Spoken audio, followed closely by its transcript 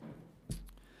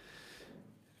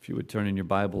If you would turn in your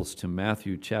Bibles to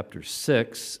Matthew chapter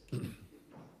 6.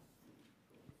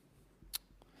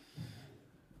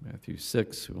 Matthew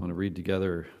 6, we want to read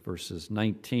together verses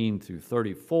 19 through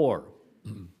 34.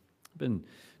 I've been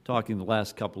talking the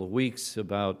last couple of weeks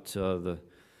about the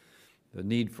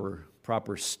need for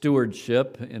proper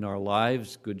stewardship in our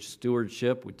lives, good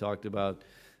stewardship. We talked about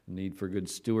the need for good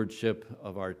stewardship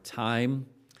of our time,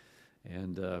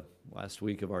 and last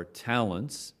week of our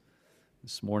talents.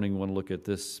 This morning, we want to look at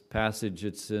this passage.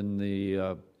 It's in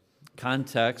the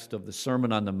context of the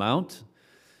Sermon on the Mount,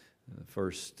 the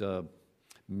first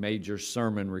major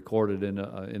sermon recorded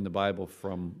in the Bible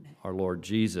from our Lord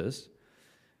Jesus.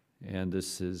 And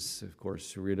this is, of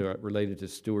course, related to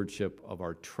stewardship of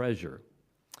our treasure.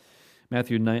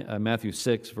 Matthew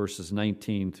 6, verses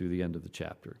 19 through the end of the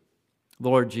chapter. The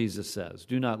Lord Jesus says,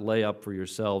 "Do not lay up for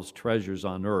yourselves treasures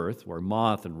on earth, where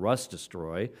moth and rust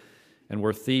destroy, and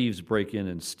where thieves break in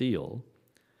and steal.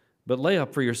 But lay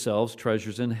up for yourselves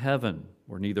treasures in heaven,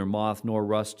 where neither moth nor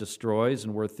rust destroys,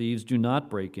 and where thieves do not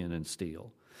break in and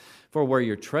steal. For where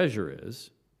your treasure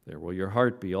is, there will your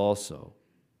heart be also.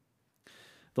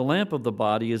 The lamp of the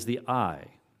body is the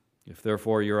eye. If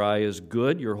therefore your eye is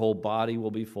good, your whole body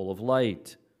will be full of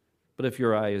light. But if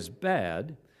your eye is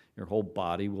bad, your whole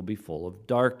body will be full of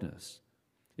darkness.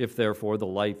 If therefore the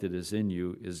light that is in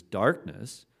you is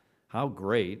darkness, how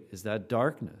great is that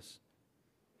darkness?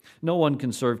 No one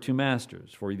can serve two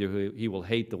masters, for either he will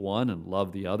hate the one and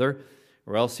love the other,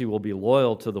 or else he will be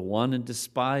loyal to the one and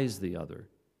despise the other.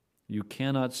 You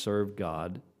cannot serve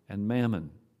God and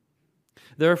mammon.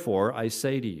 Therefore, I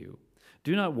say to you,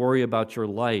 do not worry about your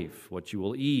life, what you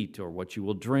will eat or what you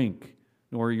will drink,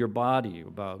 nor your body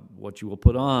about what you will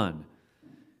put on.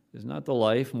 Is not the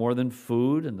life more than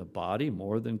food, and the body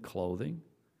more than clothing?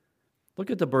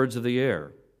 Look at the birds of the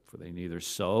air. For they neither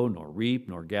sow nor reap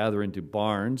nor gather into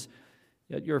barns,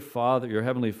 yet your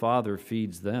heavenly Father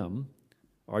feeds them.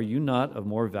 Are you not of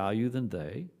more value than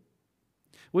they?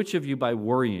 Which of you by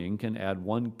worrying can add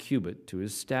 1 cubit to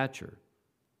his stature?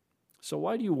 So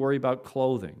why do you worry about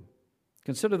clothing?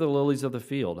 Consider the lilies of the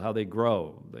field, how they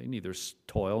grow. They neither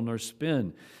toil nor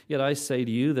spin. Yet I say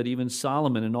to you that even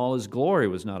Solomon in all his glory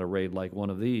was not arrayed like one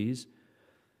of these.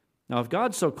 Now, if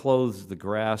God so clothes the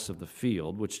grass of the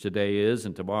field, which today is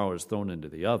and tomorrow is thrown into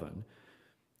the oven,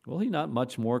 will he not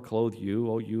much more clothe you,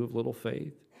 O you of little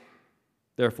faith?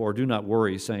 Therefore, do not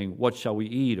worry, saying, what shall we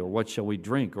eat, or what shall we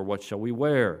drink, or what shall we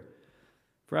wear?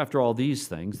 For after all these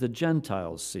things the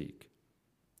Gentiles seek.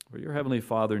 For your heavenly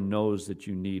Father knows that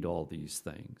you need all these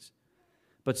things.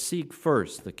 But seek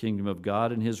first the kingdom of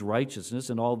God and his righteousness,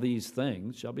 and all these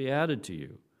things shall be added to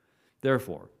you.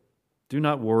 Therefore, do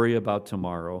not worry about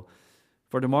tomorrow,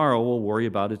 for tomorrow will worry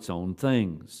about its own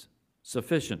things.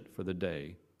 Sufficient for the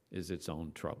day is its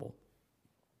own trouble."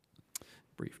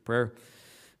 Brief prayer.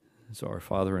 So our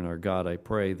Father and our God, I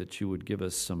pray that you would give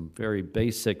us some very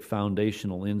basic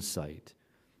foundational insight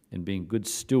in being good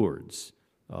stewards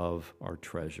of our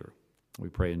treasure. We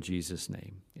pray in Jesus'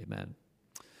 name. Amen.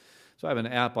 So I have an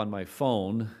app on my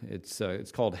phone. It's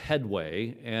called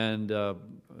Headway, and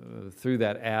through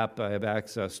that app I have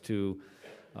access to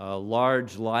a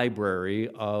large library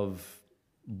of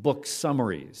book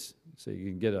summaries. So you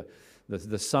can get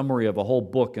the summary of a whole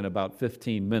book in about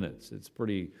 15 minutes. It's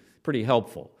pretty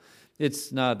helpful.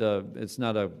 It's not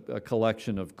a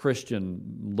collection of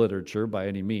Christian literature by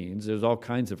any means. There's a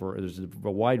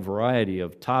wide variety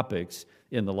of topics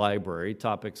in the library,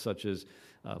 topics such as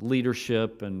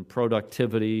leadership and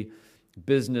productivity,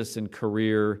 business and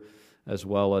career, as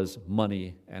well as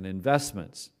money and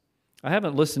investments. I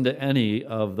haven't listened to any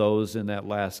of those in that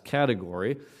last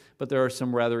category, but there are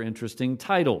some rather interesting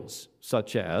titles,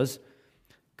 such as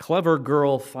Clever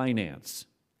Girl Finance,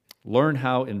 Learn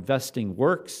How Investing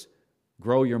Works,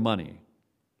 Grow Your Money,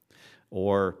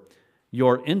 or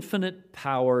Your Infinite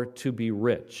Power to Be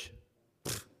Rich.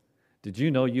 Did you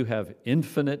know you have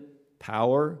infinite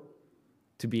power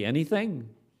to be anything?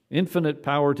 Infinite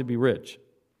power to be rich.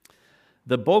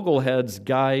 The Boglehead's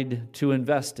Guide to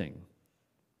Investing.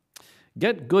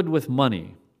 Get Good with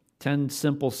Money, 10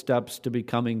 Simple Steps to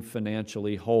Becoming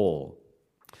Financially Whole.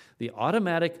 The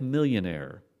Automatic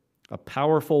Millionaire, a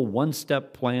powerful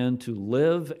one-step plan to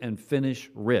live and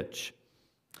finish rich.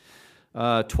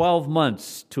 12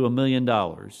 months to $1 million.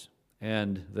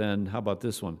 And then, how about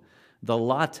this one? The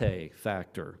Latte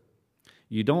Factor.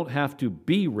 You don't have to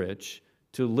be rich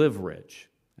to live rich,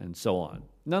 and so on.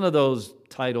 None of those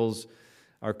titles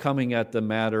are coming at the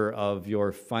matter of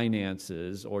your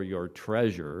finances or your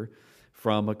treasure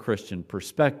from a Christian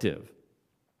perspective.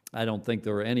 I don't think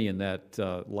there are any in that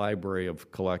library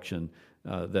of collection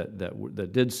that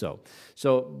did so.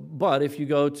 But if you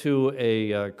go to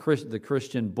the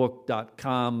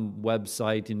christianbook.com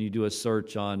website and you do a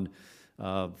search on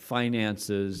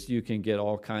finances, you can get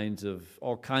all kinds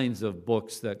of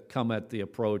books that come at the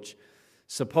approach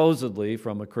supposedly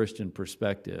from a Christian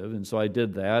perspective. And so I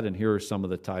did that, and here are some of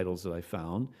the titles that I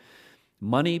found.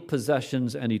 Money,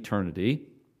 Possessions, and Eternity.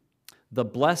 The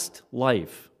Blessed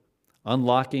Life,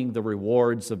 Unlocking the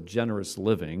Rewards of Generous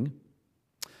Living.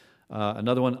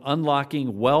 Another one,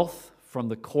 Unlocking Wealth from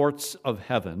the Courts of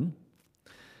Heaven.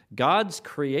 God's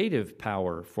Creative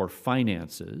Power for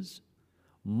Finances.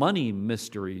 Money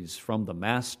Mysteries from the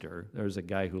Master. There's a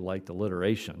guy who liked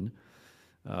alliteration.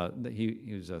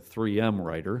 He was a 3M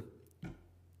writer.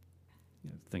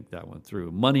 Think that one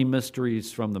through. Money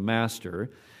Mysteries from the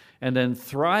Master. And then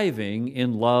Thriving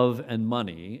in Love and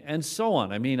Money, and so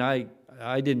on. I mean, I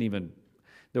didn't even,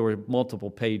 there were multiple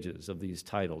pages of these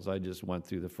titles. I just went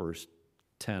through the first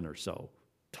 10 or so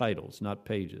titles, not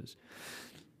pages.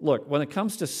 Look, when it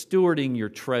comes to stewarding your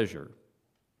treasure,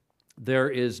 there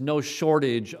is no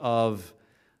shortage of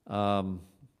advice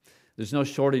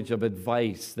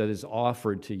that is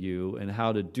offered to you and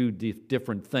how to do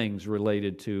different things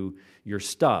related to your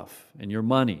stuff and your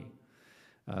money.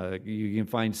 You can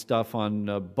find stuff on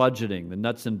budgeting, the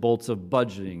nuts and bolts of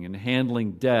budgeting and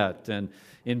handling debt and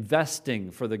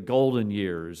investing for the golden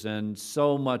years and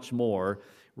so much more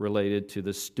related to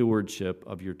the stewardship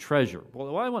of your treasure.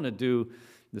 Well, what I want to do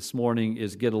this morning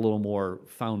is get a little more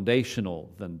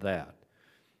foundational than that.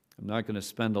 I'm not going to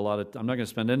spend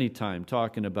any time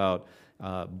talking about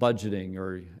budgeting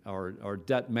or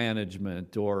debt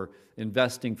management or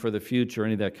investing for the future,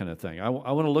 any of that kind of thing. I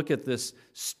want to look at this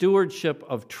stewardship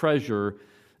of treasure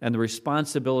and the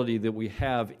responsibility that we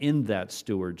have in that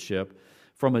stewardship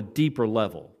from a deeper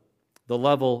level, the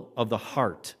level of the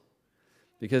heart.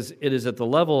 Because it is at the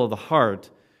level of the heart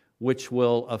which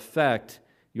will affect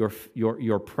your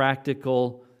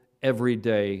practical,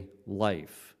 everyday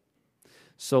life.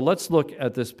 So let's look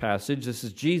at this passage. This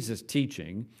is Jesus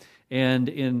teaching. And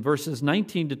in verses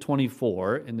 19 to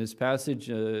 24, in this passage,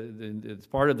 it's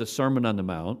part of the Sermon on the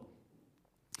Mount,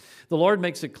 the Lord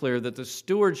makes it clear that the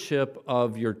stewardship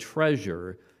of your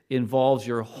treasure involves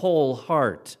your whole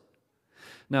heart.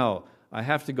 Now, I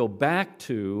have to go back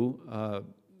to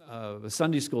a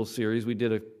Sunday school series we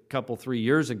did 3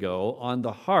 years ago on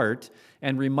the heart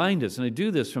and remind us, and I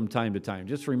do this from time to time,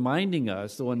 just reminding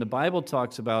us that when the Bible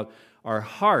talks about our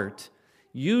heart,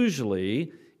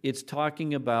 usually it's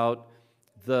talking about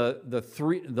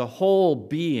the whole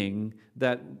being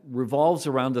that revolves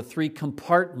around the three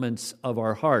compartments of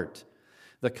our heart.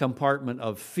 The compartment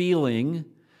of feeling,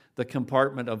 the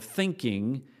compartment of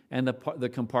thinking, and the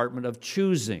compartment of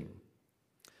choosing.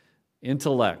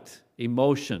 Intellect,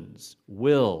 emotions,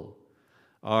 will,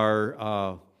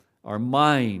 our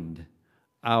mind,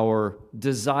 our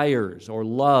desires or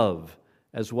love,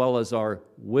 as well as our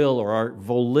will or our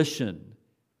volition.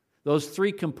 Those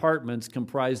three compartments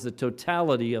comprise the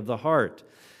totality of the heart.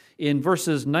 In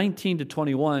verses 19 to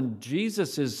 21,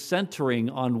 Jesus is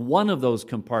centering on one of those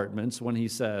compartments when he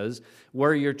says,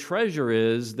 "Where your treasure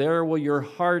is, there will your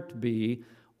heart be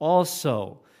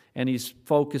also." And he's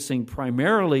focusing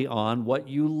primarily on what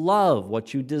you love,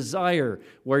 what you desire.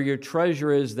 Where your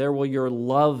treasure is, there will your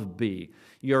love be.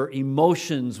 Your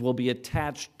emotions will be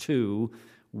attached to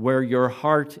where your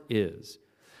heart is.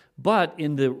 But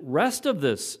in the rest of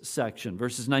this section,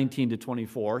 verses 19 to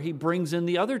 24, he brings in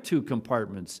the other two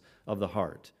compartments of the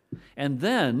heart. And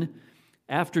then,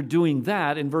 after doing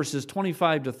that, in verses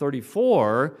 25 to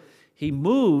 34, he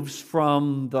moves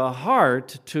from the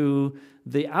heart to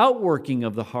the outworking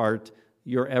of the heart,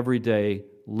 your everyday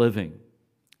living.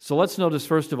 So let's notice,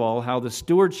 first of all, how the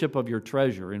stewardship of your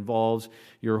treasure involves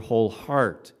your whole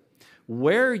heart.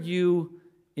 Where you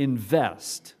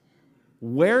invest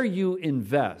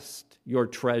your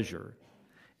treasure,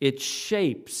 it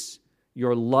shapes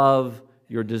your love,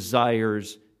 your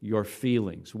desires, your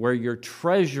feelings. Where your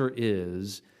treasure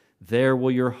is, there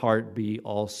will your heart be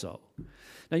also.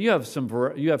 Now you have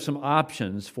some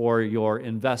options for your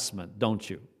investment, don't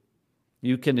you?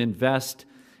 You can invest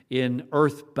in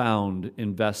earthbound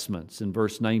investments in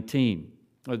verse 19.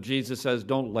 Jesus says,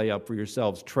 "Don't lay up for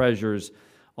yourselves treasures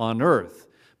on earth."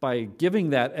 By giving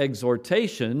that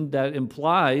exhortation, that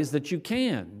implies that you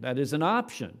can. That is an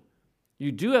option.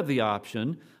 You do have the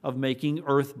option of making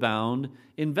earthbound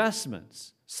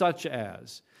investments, such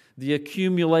as the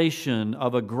accumulation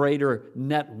of a greater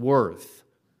net worth.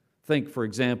 Think, for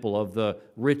example, of the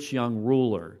rich young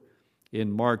ruler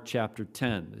in Mark chapter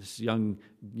 10. This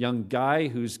young guy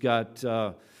who's got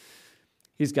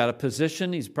He's got a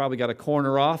position. He's probably got a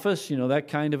corner office, that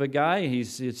kind of a guy.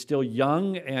 He's still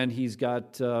young, and he's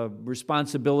got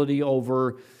responsibility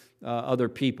over other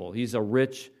people. He's a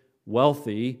rich,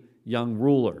 wealthy young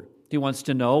ruler. He wants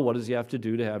to know, what does he have to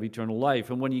do to have eternal life?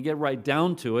 And when you get right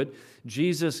down to it,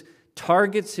 Jesus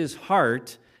targets his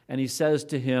heart, and he says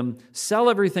to him, sell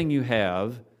everything you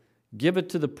have, give it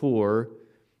to the poor,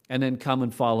 and then come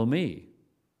and follow me.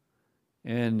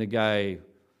 And the guy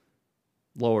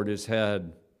lowered his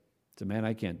head, said, man,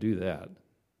 I can't do that.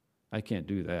 I can't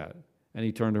do that. And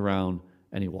he turned around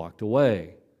and he walked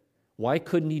away. Why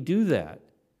couldn't he do that?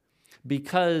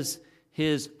 Because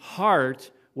his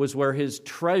heart was where his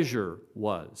treasure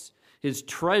was. His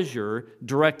treasure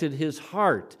directed his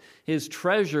heart. His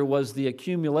treasure was the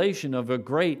accumulation of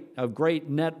great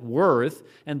net worth,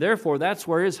 and therefore that's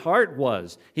where his heart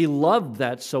was. He loved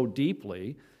that so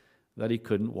deeply that he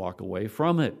couldn't walk away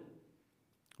from it.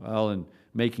 Well, in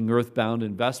making earthbound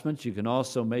investments, you can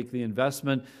also make the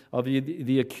investment of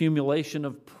the accumulation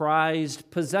of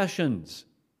prized possessions.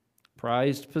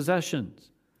 Prized possessions.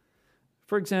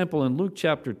 For example, in Luke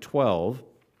chapter 12,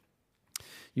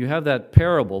 you have that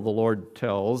parable the Lord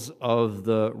tells of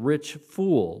the rich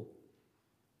fool.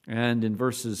 And in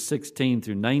verses 16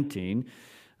 through 19,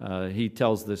 he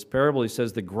tells this parable. He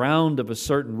says, the ground of a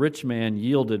certain rich man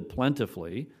yielded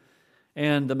plentifully,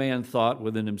 and the man thought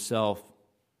within himself,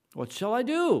 what shall I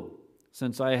do,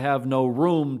 since I have no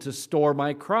room to store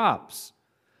my crops?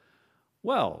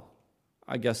 Well,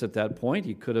 I guess at that point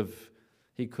he could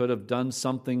have done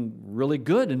something really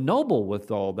good and noble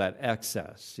with all that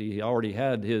excess. He already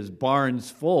had his barns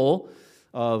full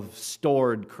of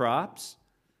stored crops.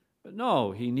 But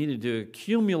no, he needed to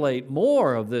accumulate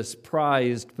more of this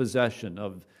prized possession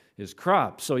of his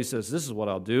crops. So he says, this is what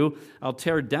I'll do. I'll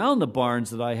tear down the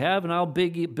barns that I have, and I'll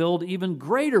build even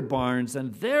greater barns,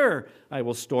 and there I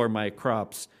will store my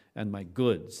crops and my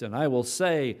goods. And I will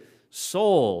say,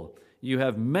 soul, you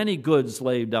have many goods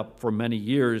laid up for many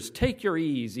years. Take your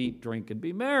ease, eat, drink, and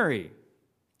be merry.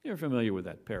 You're familiar with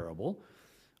that parable.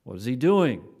 What is he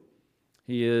doing?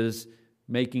 He is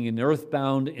making an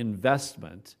earthbound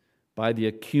investment by the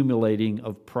accumulating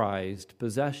of prized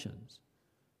possessions.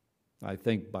 I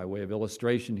think by way of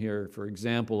illustration here, for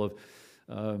example,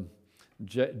 of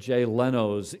Jay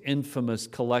Leno's infamous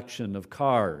collection of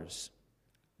cars,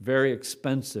 very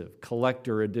expensive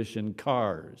collector edition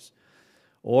cars.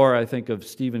 Or I think of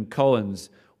Stephen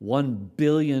Cohen's $1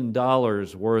 billion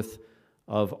worth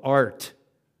of art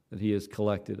that he has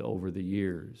collected over the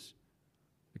years,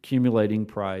 accumulating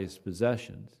prized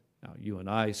possessions. Now, you and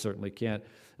I certainly can't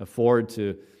afford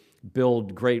to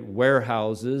build great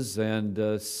warehouses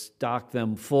and stock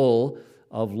them full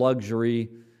of luxury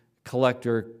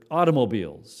collector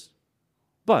automobiles.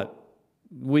 But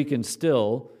we can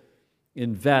still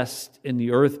invest in the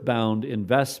earthbound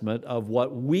investment of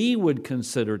what we would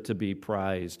consider to be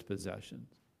prized possessions.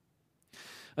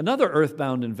 Another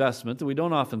earthbound investment that we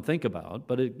don't often think about,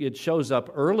 but it shows up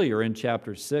earlier in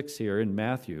chapter 6 here in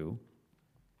Matthew,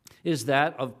 is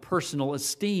that of personal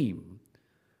esteem.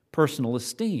 Personal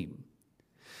esteem.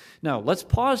 Now, let's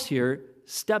pause here,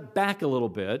 step back a little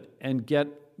bit, and get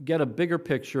a bigger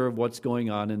picture of what's going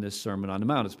on in this Sermon on the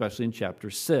Mount, especially in chapter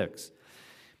 6.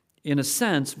 In a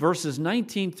sense, verses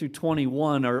 19 through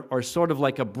 21 are sort of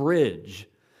like a bridge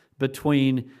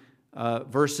between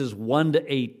verses 1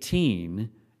 to 18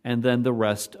 and then the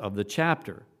rest of the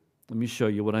chapter. Let me show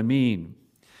you what I mean.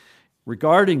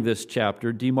 Regarding this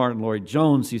chapter, D. Martin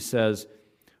Lloyd-Jones, he says,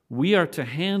 we are to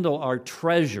handle our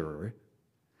treasure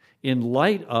in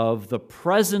light of the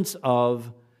presence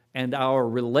of and our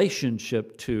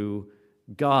relationship to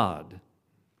God.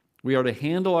 We are to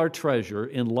handle our treasure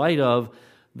in light of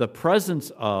the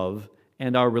presence of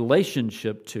and our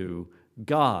relationship to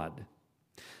God.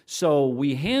 So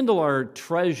we handle our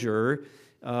treasure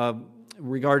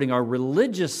regarding our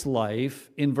religious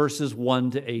life in verses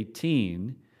 1 to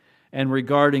 18, and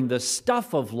regarding the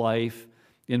stuff of life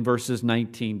in verses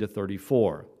 19 to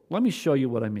 34. Let me show you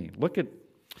what I mean. Look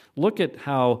at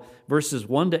how verses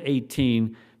 1 to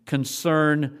 18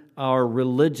 concern our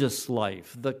religious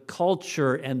life, the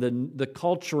culture and the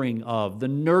culturing of, the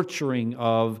nurturing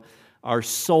of our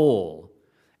soul,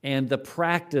 and the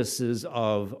practices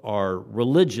of our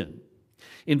religion.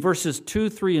 In verses 2,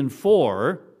 3, and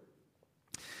 4,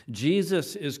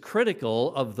 Jesus is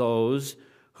critical of those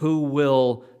who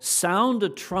will sound a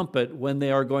trumpet when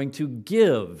they are going to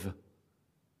give.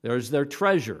 There's their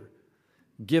treasure,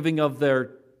 giving of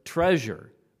their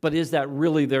treasure. But is that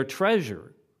really their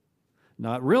treasure?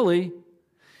 Not really.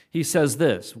 He says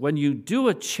this, when you do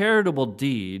a charitable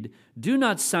deed, do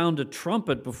not sound a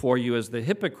trumpet before you as the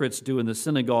hypocrites do in the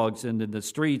synagogues and in the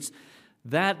streets,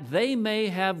 that they may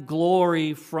have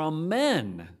glory from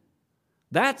men.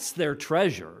 That's their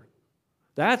treasure.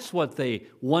 That's what they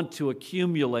want to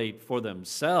accumulate for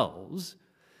themselves.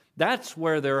 That's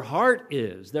where their heart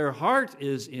is. Their heart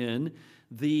is in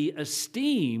the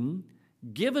esteem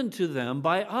given to them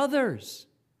by others.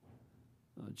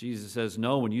 Jesus says,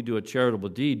 no, when you do a charitable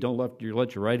deed, don't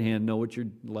let your right hand know what your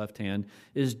left hand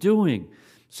is doing.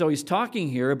 So he's talking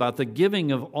here about the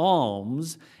giving of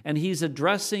alms, and he's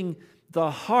addressing the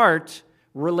heart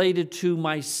related to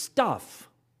my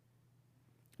stuff.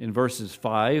 In verses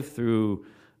 5 through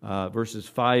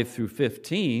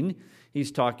 15,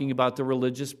 he's talking about the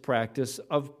religious practice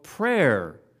of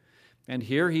prayer. And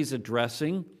here he's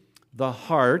addressing the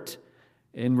heart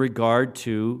in regard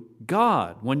to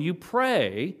God. When you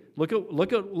pray, look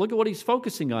at what he's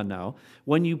focusing on now.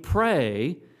 When you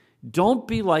pray, don't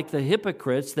be like the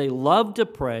hypocrites. They love to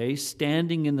pray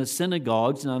standing in the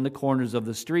synagogues and on the corners of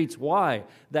the streets. Why?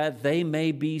 That they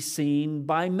may be seen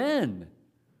by men.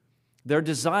 Their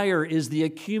desire is the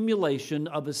accumulation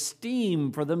of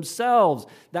esteem for themselves.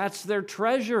 That's their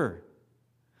treasure.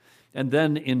 And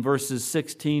then in verses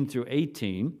 16 through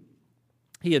 18,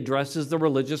 he addresses the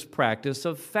religious practice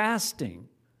of fasting.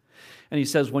 And he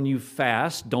says, when you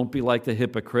fast, don't be like the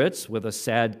hypocrites with a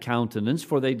sad countenance,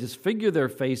 for they disfigure their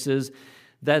faces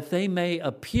that they may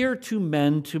appear to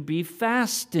men to be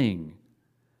fasting.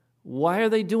 Why are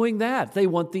they doing that? They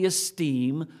want the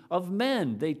esteem of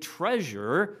men. They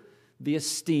treasure the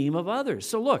esteem of others.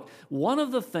 So look, one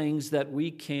of the things that we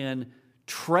can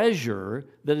treasure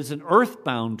that is an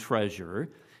earthbound treasure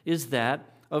is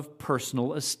that of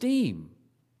personal esteem.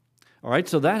 All right,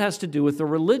 so that has to do with the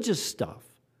religious stuff.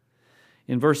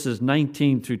 In verses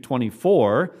 19 through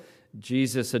 24,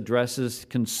 Jesus addresses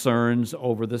concerns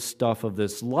over the stuff of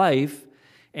this life,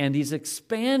 and he's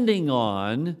expanding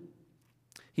on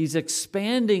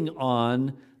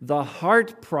the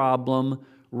heart problem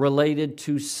related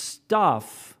to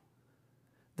stuff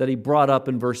that he brought up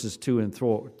in verses 2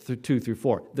 through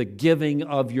 4, the giving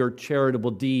of your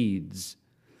charitable deeds.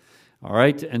 All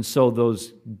right, and so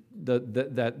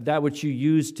that which you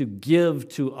use to give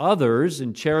to others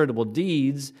in charitable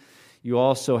deeds, you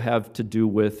also have to do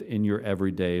with in your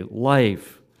everyday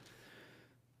life.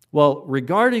 Well,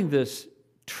 regarding this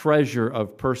treasure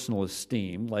of personal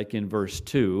esteem, like in verse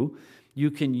 2, you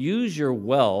can use your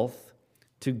wealth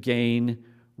to gain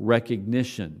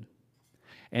recognition,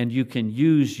 and you can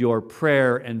use your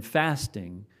prayer and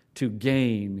fasting to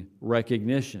gain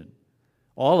recognition.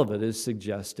 All of it is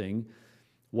suggesting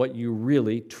what you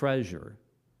really treasure,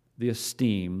 the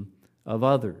esteem of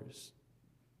others.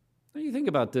 Now you think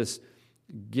about this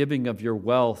giving of your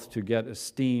wealth to get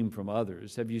esteem from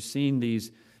others. Have you seen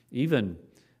these even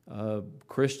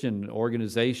Christian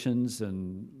organizations,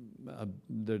 and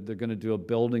they're going to do a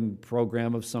building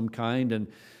program of some kind, and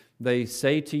they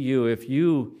say to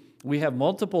you, we have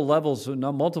multiple levels,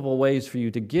 multiple ways for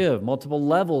you to give, multiple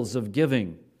levels of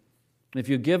giving. If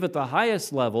you give at the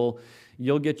highest level,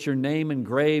 you'll get your name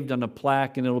engraved on a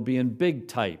plaque and it'll be in big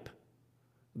type.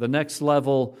 The next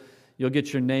level, you'll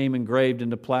get your name engraved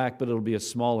in a plaque, but it'll be a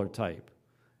smaller type.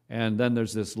 And then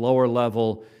there's this lower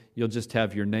level, you'll just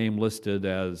have your name listed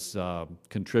as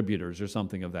contributors or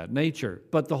something of that nature.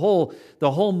 But the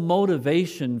whole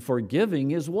motivation for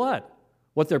giving is what?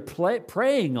 What they're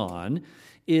preying on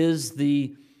is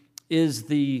the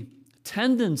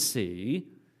tendency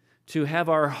to have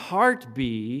our heart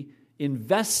be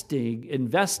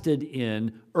invested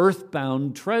in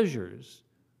earthbound treasures,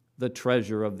 the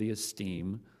treasure of the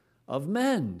esteem of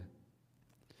men.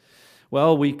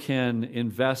 Well, we can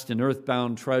invest in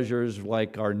earthbound treasures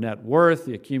like our net worth,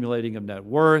 the accumulating of net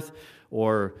worth,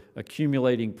 or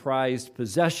accumulating prized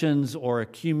possessions, or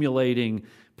accumulating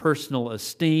personal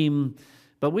esteem.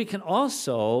 But we can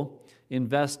also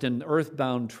invest in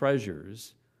earthbound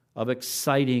treasures of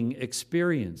exciting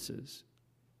experiences.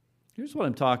 Here's what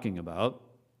I'm talking about.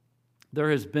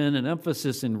 There has been an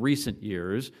emphasis in recent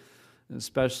years,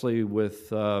 especially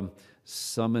with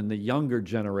some in the younger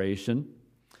generation,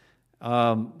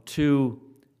 to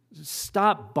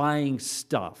stop buying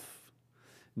stuff.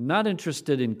 Not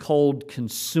interested in cold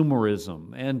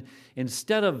consumerism. And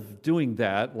instead of doing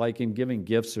that, like in giving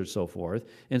gifts or so forth,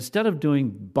 instead of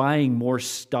buying more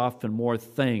stuff and more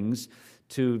things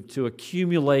to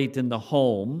accumulate in the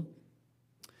home,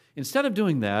 instead of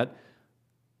doing that,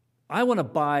 I want to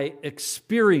buy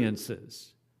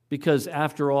experiences, because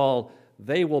after all,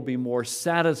 they will be more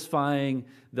satisfying,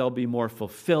 they'll be more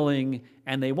fulfilling,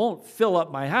 and they won't fill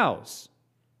up my house.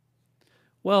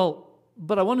 Well,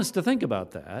 but I want us to think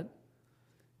about that.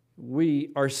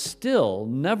 We are still,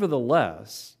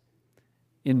 nevertheless,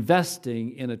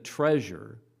 investing in a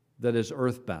treasure that is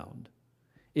earthbound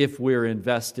if we're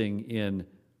investing in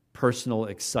personal,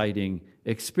 exciting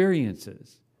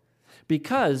experiences.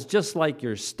 Because just like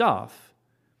your stuff,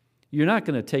 you're not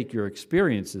going to take your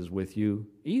experiences with you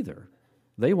either.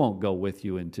 They won't go with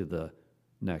you into the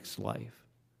next life.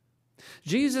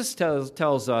 Jesus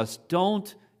tells us,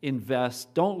 don't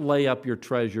invest, don't lay up your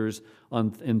treasures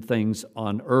in things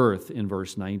on earth in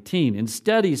verse 19.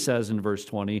 Instead, he says in verse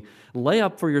 20, lay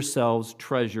up for yourselves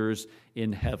treasures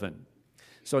in heaven.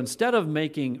 So instead of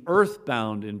making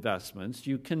earthbound investments,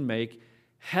 you can make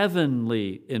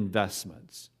heavenly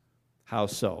investments. How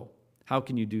so? How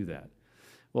can you do that?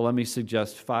 Well, let me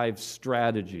suggest 5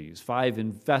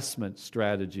 investment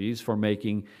strategies for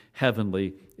making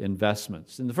heavenly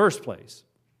investments. In the first place,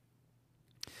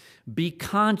 be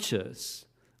conscious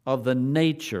of the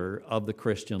nature of the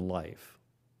Christian life.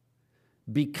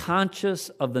 Be conscious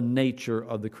of the nature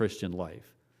of the Christian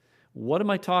life. What am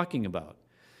I talking about?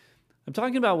 I'm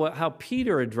talking about how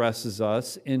Peter addresses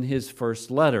us in his first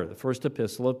letter, the first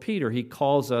epistle of Peter. He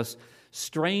calls us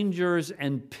strangers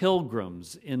and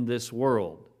pilgrims in this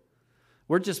world.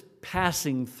 We're just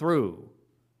passing through.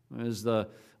 As the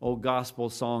old gospel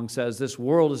song says, this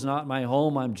world is not my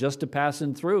home, I'm just a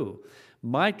passing through.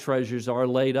 My treasures are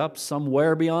laid up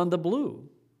somewhere beyond the blue.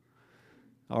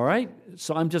 All right?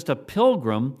 So I'm just a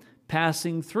pilgrim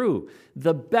passing through.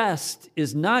 The best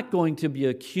is not going to be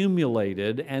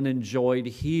accumulated and enjoyed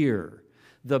here.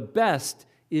 The best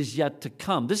is yet to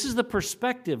come. This is the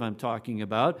perspective I'm talking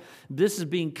about. This is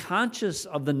being conscious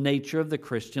of the nature of the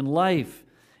Christian life.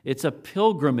 It's a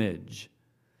pilgrimage.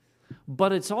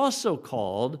 But it's also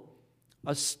called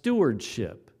a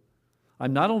stewardship.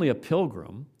 I'm not only a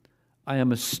pilgrim, I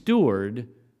am a steward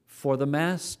for the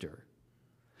Master.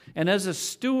 And as a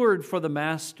steward for the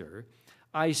Master,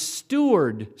 I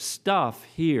steward stuff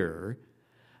here,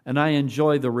 and I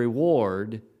enjoy the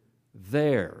reward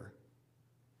there.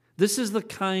 This is the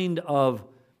kind of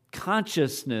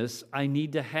consciousness I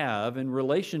need to have in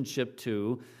relationship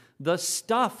to the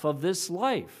stuff of this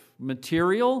life,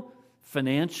 material,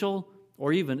 financial,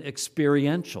 or even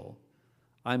experiential.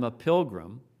 I'm a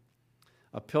pilgrim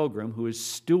who is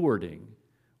stewarding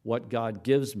what God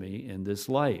gives me in this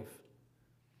life.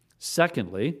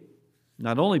 Secondly,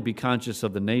 not only be conscious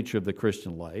of the nature of the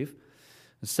Christian life,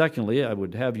 secondly, I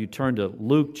would have you turn to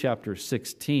Luke chapter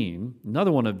 16,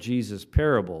 another one of Jesus'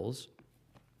 parables.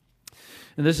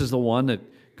 And this is the one that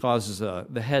causes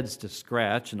the heads to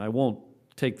scratch, and I won't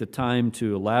take the time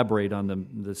to elaborate on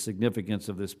the significance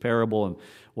of this parable and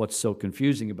what's so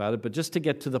confusing about it, but just to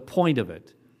get to the point of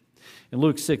it. In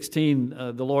Luke 16,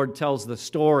 the Lord tells the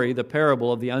story, the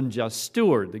parable of the unjust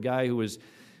steward, the guy who is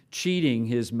cheating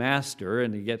his master,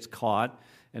 and he gets caught,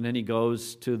 and then he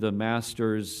goes to the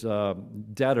master's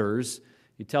debtors.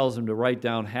 He tells them to write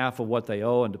down half of what they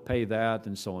owe and to pay that,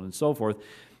 and so on and so forth.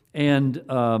 And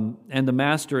the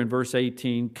master, in verse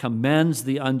 18, commends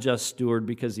the unjust steward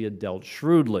because he had dealt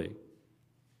shrewdly.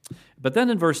 But then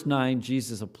in verse 9,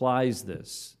 Jesus applies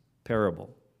this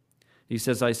parable. He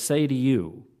says, I say to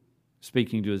you,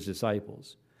 speaking to his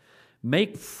disciples,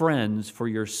 make friends for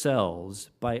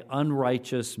yourselves by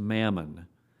unrighteous mammon,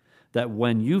 that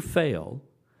when you fail,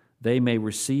 they may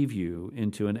receive you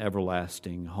into an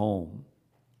everlasting home.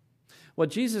 What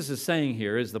Jesus is saying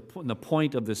here is the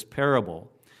point of this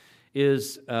parable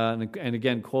is, and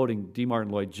again quoting D.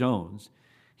 Martin Lloyd-Jones,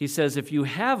 he says, if you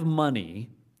have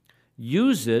money,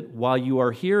 use it while you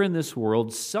are here in this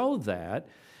world so that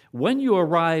when you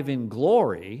arrive in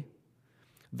glory,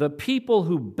 the people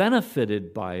who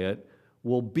benefited by it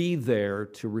will be there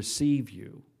to receive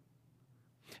you.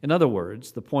 In other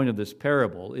words, the point of this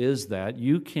parable is that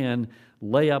you can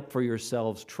lay up for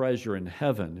yourselves treasure in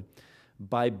heaven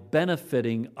by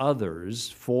benefiting others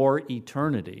for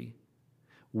eternity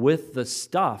with the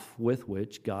stuff with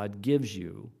which God gives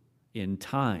you in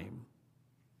time.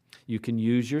 You can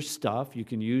use your stuff, you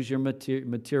can use your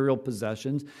material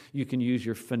possessions, you can use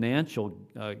your financial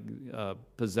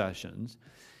possessions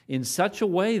in such a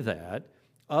way that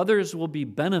others will be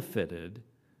benefited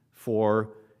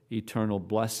for eternal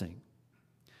blessing.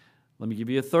 Let me give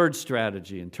you a third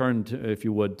strategy and turn, if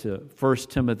you would, to 1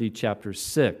 Timothy chapter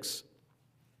 6.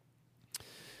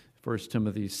 1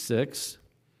 Timothy 6,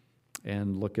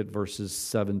 and look at verses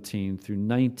 17 through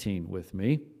 19 with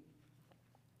me.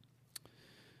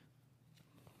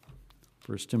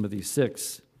 1 Timothy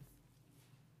 6.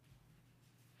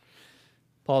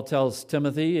 Paul tells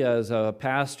Timothy, as a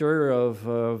pastor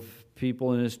of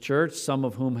people in his church, some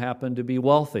of whom happen to be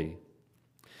wealthy.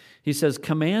 He says,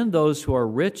 "Command those who are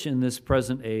rich in this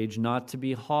present age not to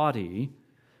be haughty,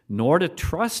 nor to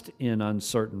trust in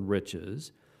uncertain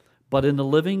riches, but in the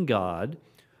living God,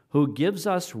 who gives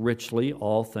us richly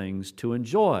all things to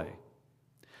enjoy.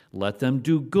 Let them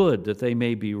do good, that they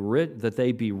may be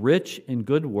rich in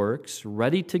good works,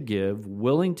 ready to give,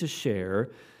 willing to share,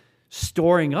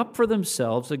 storing up for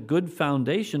themselves a good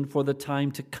foundation for the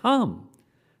time to come,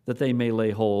 that they may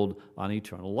lay hold on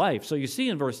eternal life." So you see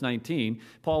in verse 19,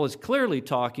 Paul is clearly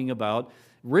talking about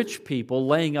rich people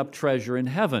laying up treasure in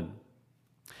heaven.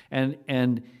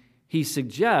 And he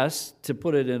suggests, to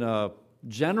put it in a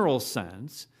general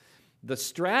sense, the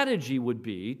strategy would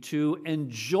be to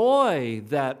enjoy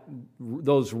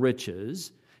those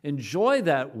riches, enjoy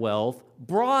that wealth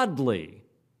broadly.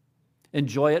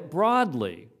 Enjoy it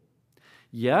broadly.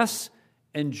 Yes,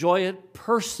 enjoy it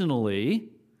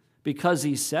personally, because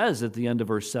he says at the end of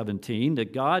verse 17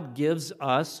 that God gives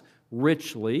us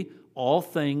richly all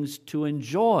things to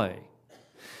enjoy.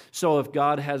 So if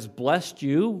God has blessed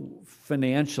you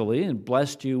financially and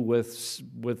blessed you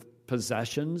with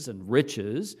possessions and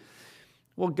riches,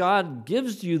 well, God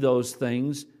gives you those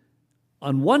things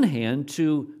on one hand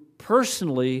to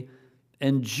personally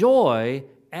enjoy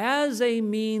as a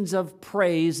means of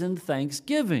praise and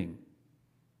thanksgiving.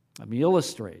 Let me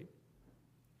illustrate.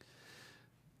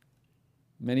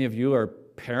 Many of you are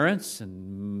parents,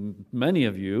 and many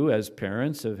of you as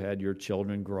parents have had your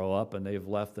children grow up and they've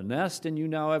left the nest, and you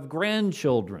now have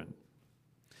grandchildren.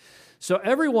 So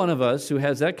every one of us who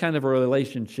has that kind of a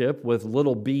relationship with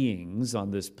little beings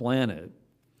on this planet,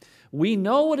 we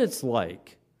know what it's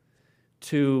like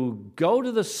to go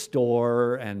to the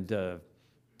store and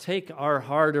take our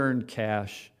hard-earned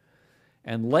cash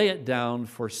and lay it down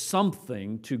for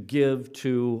something to give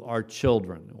to our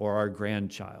children or our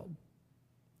grandchild.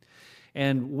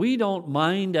 And we don't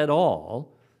mind at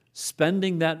all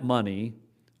spending that money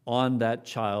on that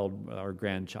child or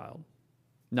grandchild.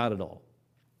 Not at all.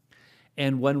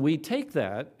 And when we take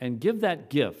that and give that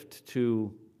gift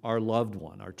to our loved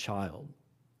one, our child,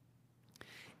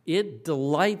 it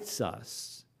delights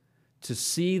us to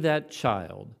see that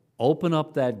child open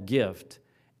up that gift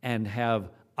and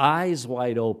have eyes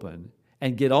wide open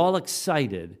and get all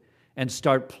excited and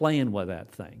start playing with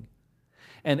that thing.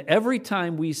 And every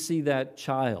time we see that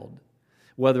child,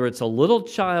 whether it's a little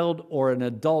child or an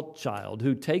adult child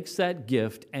who takes that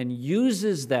gift and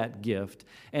uses that gift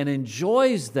and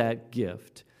enjoys that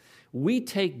gift, we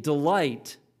take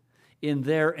delight in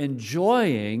their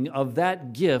enjoying of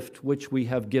that gift which we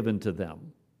have given to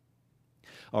them.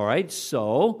 All right,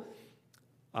 so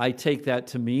I take that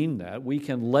to mean that we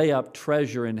can lay up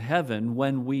treasure in heaven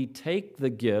when we take the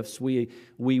gifts, we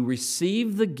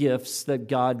receive the gifts that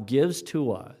God gives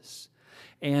to us,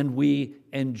 and we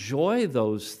enjoy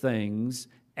those things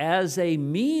as a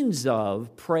means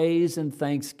of praise and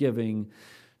thanksgiving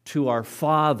to our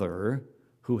Father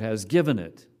who has given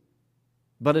it.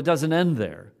 But it doesn't end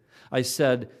there. I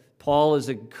said Paul is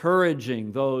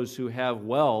encouraging those who have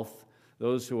wealth,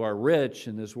 those who are rich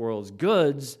in this world's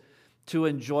goods, to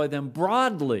enjoy them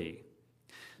broadly.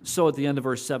 So at the end of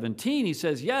verse 17, he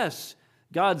says, yes,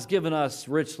 God's given us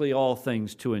richly all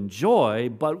things to enjoy,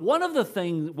 but one of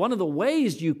the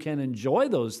ways you can enjoy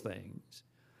those things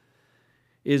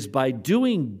is by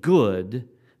doing good,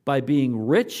 by being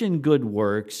rich in good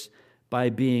works, by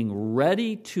being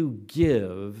ready to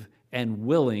give and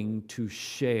willing to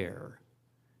share.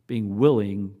 Being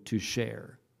willing to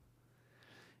share.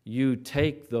 You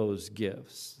take those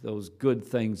gifts, those good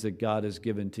things that God has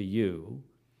given to you,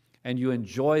 and you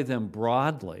enjoy them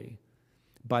broadly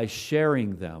by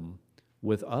sharing them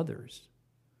with others.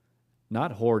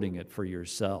 Not hoarding it for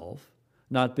yourself,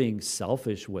 not being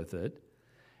selfish with it,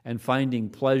 and finding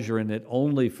pleasure in it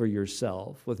only for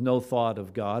yourself with no thought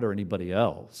of God or anybody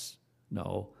else.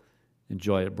 No,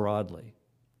 enjoy it broadly.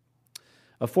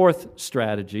 A fourth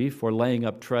strategy for laying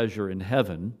up treasure in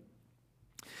heaven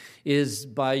is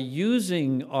by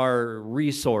using our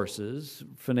resources,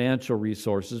 financial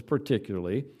resources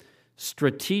particularly,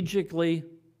 strategically,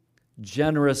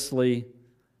 generously,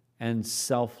 and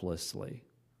selflessly.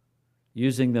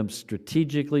 Using them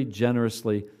strategically,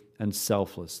 generously, and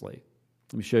selflessly.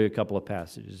 Let me show you a couple of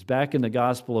passages. Back in the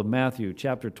Gospel of Matthew,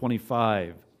 chapter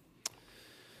 25.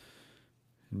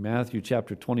 In Matthew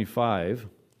chapter 25,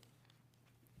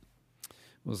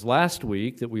 it was last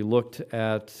week that we looked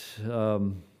at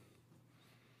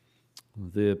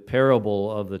the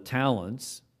parable of the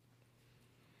talents.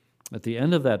 At the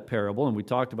end of that parable, and we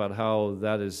talked about how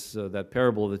that is that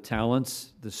parable of the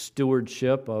talents, the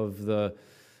stewardship of the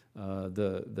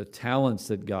talents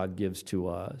that God gives to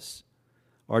us,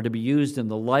 are to be used in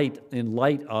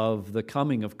light of the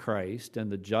coming of Christ and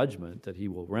the judgment that he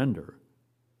will render.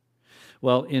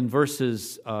 Well, in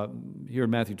verses, here in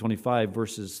Matthew 25,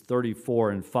 verses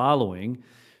 34 and following,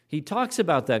 he talks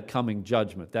about that coming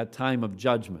judgment, that time of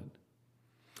judgment.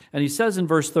 And he says in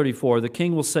verse 34, the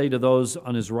king will say to those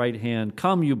on his right hand,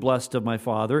 "Come, you blessed of my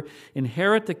Father,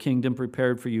 inherit the kingdom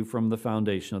prepared for you from the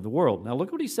foundation of the world." Now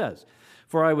look what he says.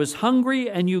 "For I was hungry,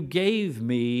 and you gave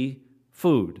me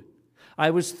food. I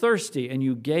was thirsty, and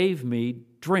you gave me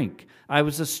drink. I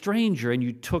was a stranger, and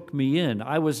you took me in.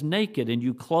 I was naked, and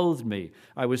you clothed me.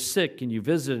 I was sick, and you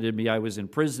visited me. I was in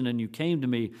prison, and you came to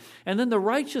me." And then the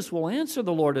righteous will answer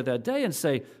the Lord at that day and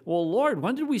say, "Well, Lord,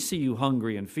 when did we see you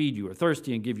hungry and feed you, or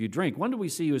thirsty and give you drink? When did we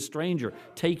see you a stranger,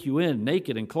 take you in,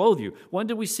 naked and clothe you? When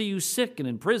did we see you sick and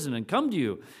in prison and come to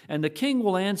you?" And the king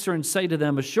will answer and say to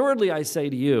them, "Assuredly I say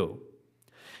to you,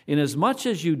 inasmuch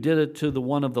as you did it to the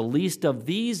one of the least of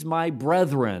these my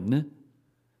brethren,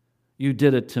 you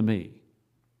did it to me."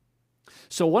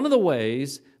 So one of the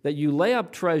ways that you lay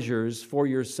up treasures for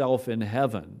yourself in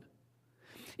heaven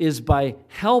is by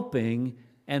helping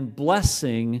and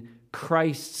blessing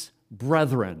Christ's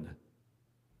brethren,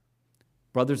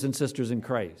 brothers and sisters in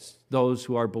Christ, those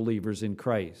who are believers in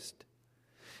Christ.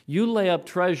 You lay up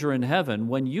treasure in heaven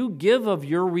when you give of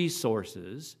your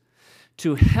resources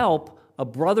to help a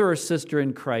brother or sister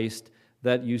in Christ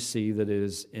that you see that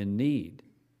is in need.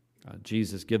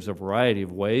 Jesus gives a variety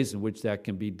of ways in which that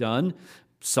can be done.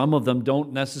 Some of them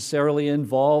don't necessarily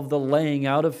involve the laying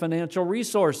out of financial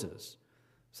resources,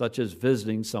 such as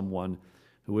visiting someone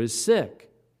who is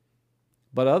sick.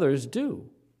 But others do.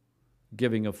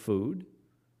 Giving of food,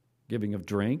 giving of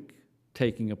drink,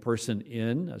 taking a person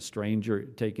in, a stranger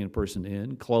taking a person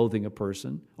in, clothing a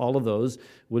person. All of those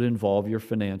would involve your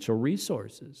financial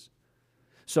resources.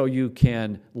 So you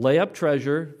can lay up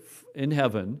treasure in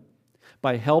heaven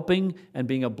by helping and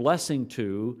being a blessing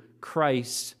to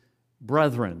Christ's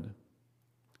brethren.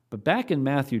 But back in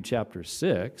Matthew chapter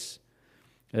 6,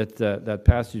 at that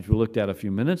passage we looked at a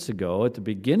few minutes ago, at the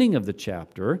beginning of the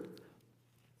chapter,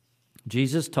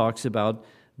 Jesus talks about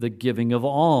the giving of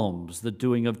alms, the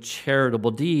doing of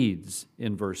charitable deeds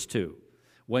in verse 2.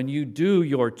 When you do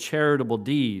your charitable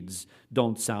deeds,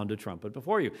 don't sound a trumpet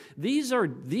before you. These are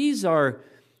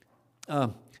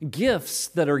gifts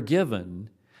that are given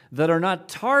that are not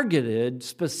targeted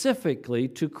specifically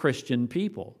to Christian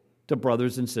people, to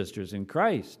brothers and sisters in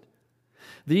Christ.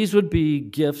 These would be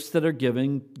gifts that are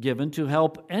given to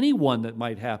help anyone that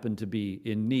might happen to be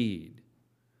in need.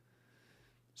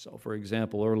 So, for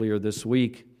example, earlier this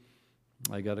week,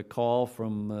 I got a call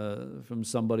from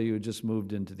somebody who just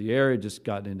moved into the area, just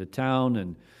got into town,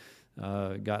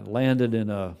 and got landed in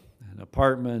an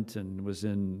apartment,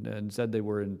 and said they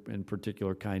were in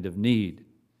particular kind of need.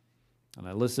 And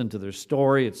I listened to their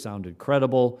story. It sounded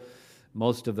credible.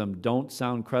 Most of them don't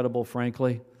sound credible,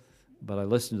 frankly. But I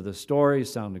listened to the story. It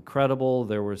sounded credible.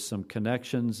 There were some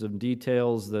connections and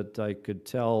details that I could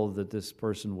tell that this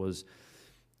person was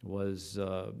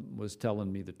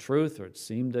telling me the truth, or it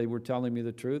seemed they were telling me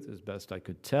the truth as best I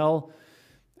could tell.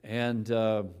 And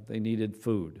they needed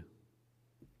food.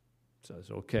 So I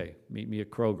said, "Okay, meet me at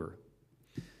Kroger."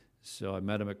 So I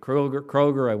met him at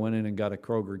Kroger. I went in and got a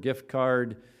Kroger gift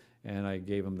card. And I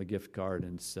gave him the gift card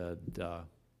and said,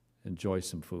 "Enjoy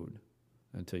some food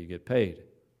until you get paid."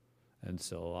 And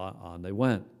so on they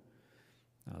went.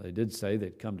 Now, they did say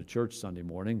they'd come to church Sunday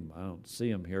morning. I don't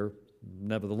see them here.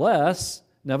 Nevertheless,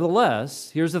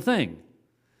 here's the thing.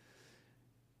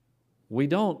 We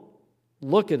don't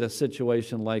look at a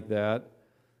situation like that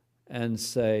and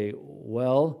say,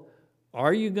 "Well,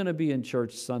 are you going to be in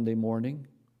church Sunday morning?"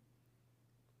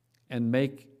 and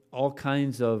make all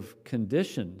kinds of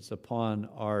conditions upon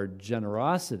our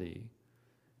generosity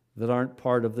that aren't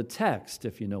part of the text,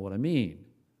 if you know what I mean.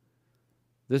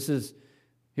 Here's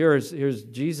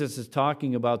Jesus is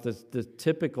talking about the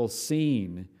typical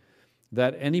scene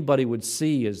that anybody would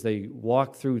see as they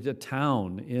walk through the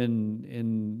town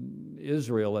in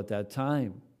Israel at that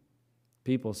time.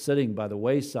 People sitting by the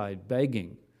wayside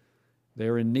begging.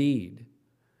 They're in need.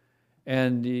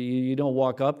 And you don't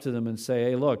walk up to them and say,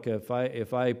 "Hey, look, if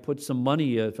I put some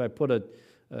money, if I put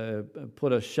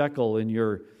a shekel in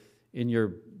your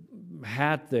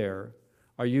hat there,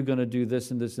 are you going to do this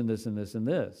and this and this and this and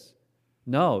this?"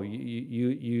 No,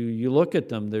 you look at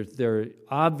them. They're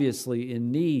obviously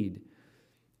in need,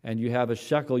 and you have a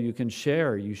shekel you can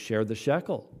share. You share the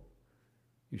shekel.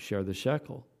 You share the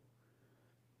shekel.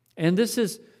 And this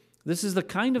is the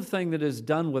kind of thing that is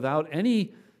done without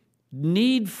any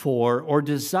need for or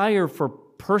desire for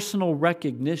personal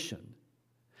recognition.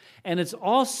 And it's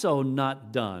also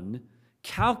not done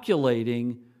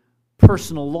calculating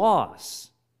personal loss.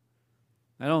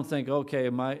 I don't think, okay,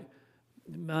 I'm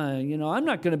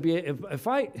not going to be, if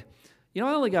I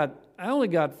only got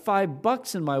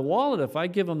 $5 in my wallet. If I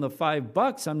give them the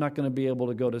 $5, I'm not going to be able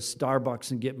to go to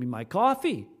Starbucks and get me my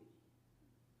coffee.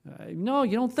 No,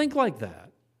 you don't think like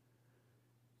that.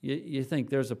 You think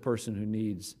there's a person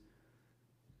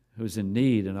who's in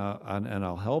need, and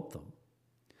I'll help them.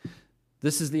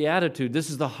 This is the attitude,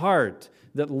 this is the heart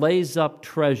that lays up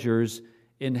treasures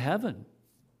in heaven.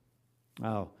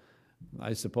 Now,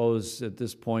 I suppose at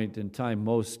this point in time,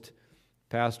 most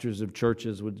pastors of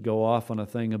churches would go off on a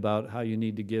thing about how you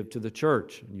need to give to the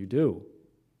church, and you do.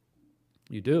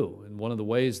 You do. And one of the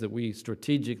ways that we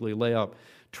strategically lay up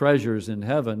treasures in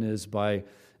heaven is by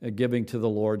giving to the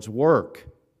Lord's work.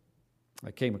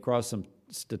 I came across some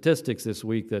statistics this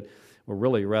week that were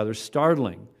really rather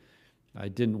startling. I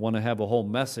didn't want to have a whole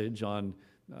message on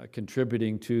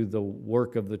contributing to the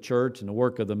work of the church and the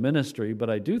work of the ministry, but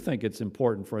I do think it's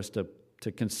important for us to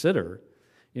consider,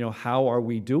 how are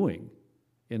we doing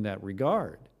in that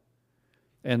regard?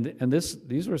 And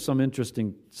these were some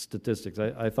interesting statistics.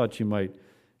 I thought you might,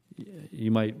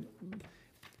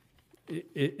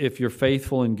 if you're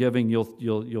faithful in giving,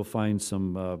 you'll find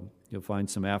some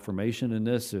affirmation in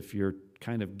this. If you're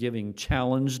kind of giving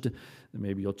challenged, then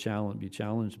maybe you'll be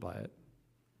challenged by it.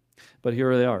 But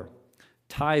here they are.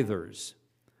 Tithers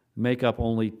make up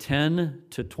only 10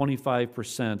 to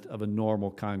 25% of a normal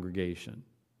congregation.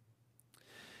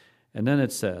 And then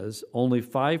it says only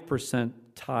 5%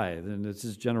 tithe, and this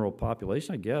is general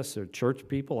population, I guess, or church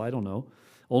people, I don't know.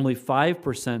 Only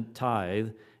 5% tithe,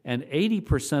 and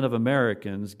 80% of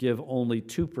Americans give only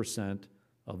 2%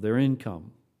 of their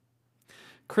income.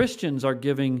 Christians are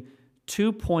giving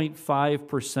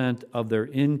 2.5% of their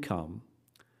income.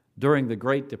 During the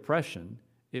Great Depression,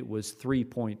 it was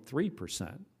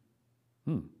 3.3%.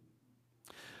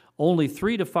 Only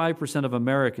 3 to 5% of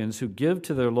Americans who give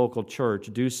to their local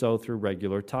church do so through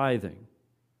regular tithing.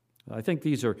 I think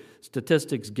these are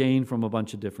statistics gained from a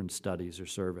bunch of different studies or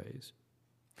surveys.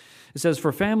 It says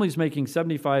for families making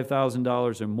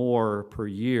 $75,000 or more per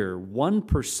year,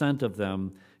 1% of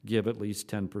them give at least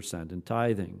 10% in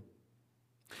tithing.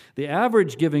 The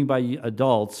average giving by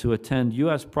adults who attend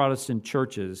U.S. Protestant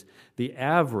churches,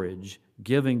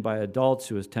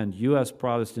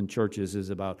 is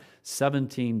about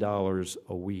 $17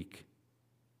 a week.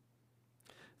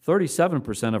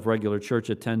 37% of regular church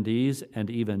attendees and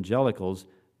evangelicals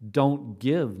don't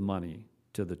give money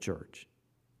to the church.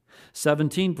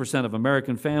 17% of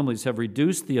American families have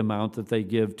reduced the amount that they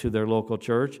give to their local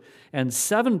church, and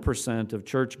 7% of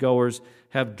churchgoers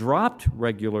have dropped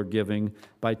regular giving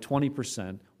by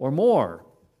 20% or more.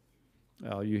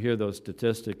 Well, you hear those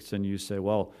statistics and you say,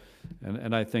 well,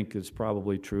 and I think it's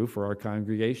probably true for our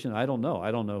congregation. I don't know.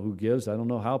 I don't know who gives. I don't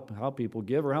know how people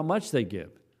give or how much they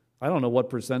give. I don't know what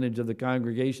percentage of the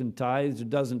congregation tithes or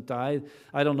doesn't tithe.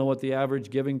 I don't know what the average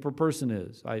giving per person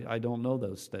is. I don't know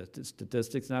those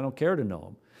statistics, and I don't care to know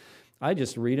them. I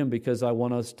just read them because I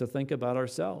want us to think about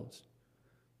ourselves.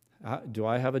 Do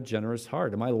I have a generous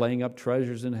heart? Am I laying up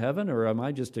treasures in heaven, or am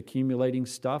I just accumulating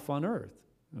stuff on earth?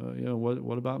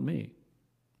 What about me?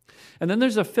 And then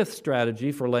there's a fifth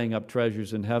strategy for laying up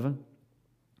treasures in heaven,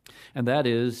 and that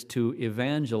is to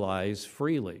evangelize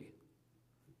freely.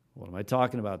 What am I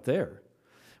talking about there?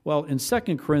 Well, in 2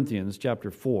 Corinthians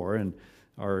chapter 4, and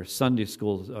our Sunday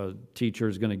school teacher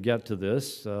is going to get to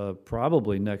this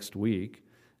probably next week.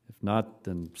 If not,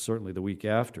 then certainly the week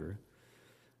after.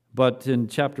 But in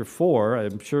chapter 4,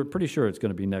 I'm pretty sure it's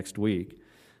going to be next week,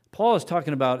 Paul is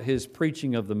talking about his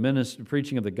preaching of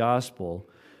the gospel.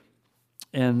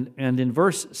 And in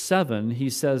verse 7, he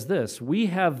says this: we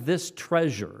have this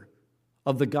treasure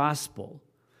of the gospel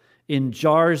in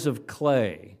jars of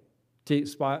clay,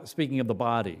 speaking of the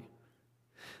body,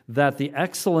 that the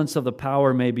excellence of the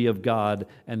power may be of God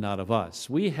and not of us.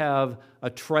 We have a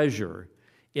treasure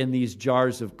in these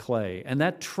jars of clay, and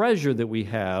that treasure that we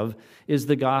have is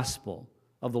the gospel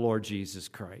of the Lord Jesus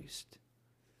Christ.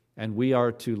 And we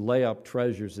are to lay up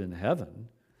treasures in heaven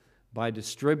by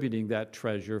distributing that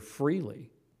treasure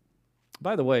freely.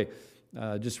 By the way,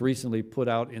 just recently put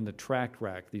out in the tract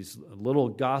rack these little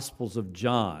Gospels of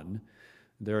John.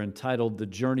 They're entitled The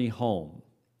Journey Home.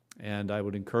 And I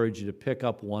would encourage you to pick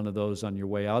up one of those on your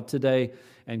way out today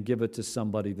and give it to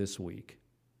somebody this week.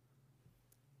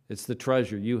 It's the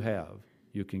treasure you have,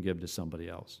 you can give to somebody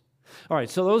else. All right,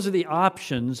 so those are the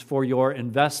options for your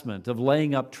investment of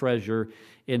laying up treasure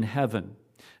in heaven.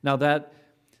 Now that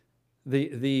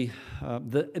the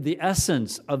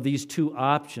essence of these two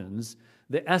options,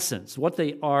 the essence, what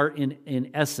they are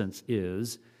in essence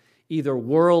is either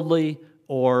worldly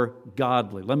or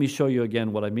godly. Let me show you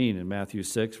again what I mean. In Matthew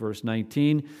 6, verse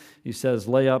 19, he says,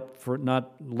 lay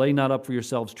not up for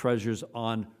yourselves treasures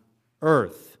on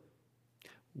earth.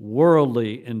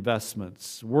 Worldly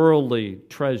investments, worldly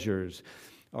treasures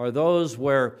are those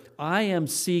where I am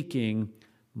seeking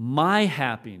my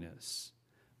happiness,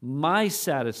 my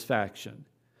satisfaction,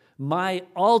 my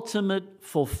ultimate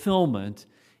fulfillment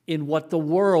in what the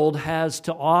world has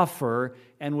to offer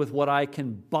and with what I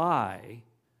can buy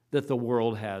that the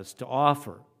world has to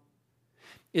offer.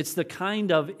 It's the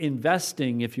kind of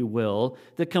investing, if you will,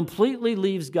 that completely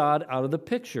leaves God out of the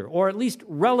picture, or at least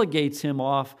relegates him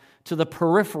off to the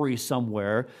periphery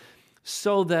somewhere,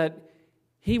 so that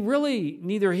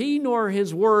neither he nor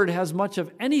his word has much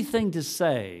of anything to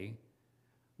say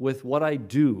with what I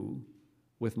do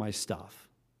with my stuff.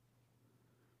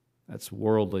 That's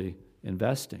worldly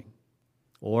investing.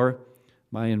 Or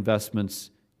my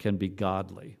investments can be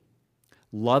godly.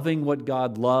 Loving what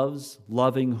God loves,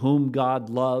 loving whom God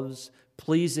loves,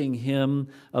 pleasing him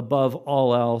above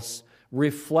all else,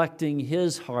 reflecting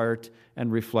his heart and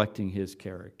reflecting his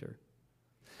character.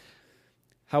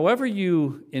 However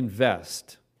you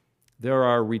invest, there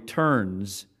are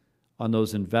returns on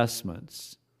those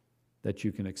investments that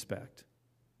you can expect.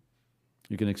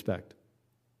 You can expect.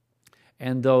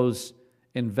 And those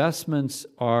investments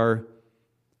are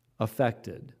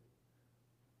affected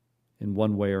in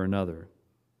one way or another.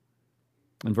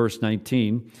 In verse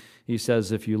 19, he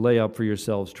says, if you lay up for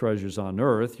yourselves treasures on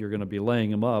earth, you're going to be laying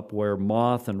them up where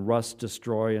moth and rust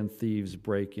destroy and thieves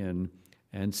break in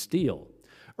and steal.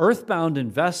 Earthbound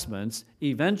investments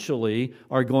eventually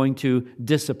are going to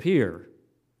disappear.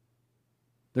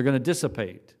 They're going to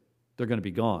dissipate. They're going to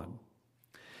be gone.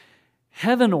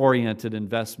 Heaven-oriented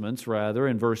investments, rather,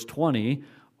 in verse 20,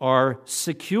 are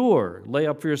secure. Lay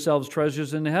up for yourselves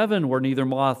treasures in heaven where neither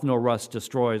moth nor rust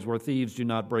destroys, where thieves do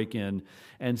not break in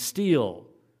and steal.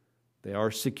 They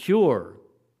are secure.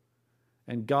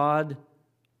 And God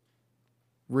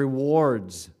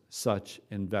rewards such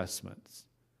investments.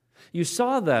 You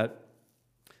saw that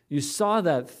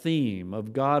theme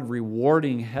of God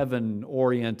rewarding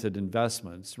heaven-oriented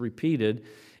investments repeated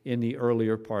in the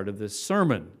earlier part of this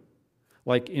sermon.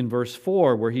 Like in verse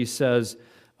 4 where he says,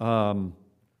 do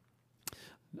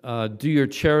your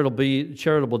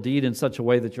charitable deed in such a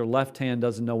way that your left hand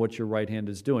doesn't know what your right hand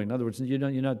is doing. In other words, you're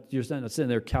not sitting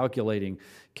there calculating,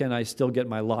 can I still get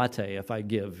my latte if I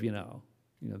give,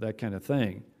 that kind of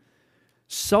thing.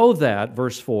 So that,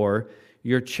 verse 4,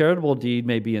 your charitable deed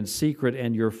may be in secret,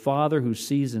 and your Father who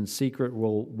sees in secret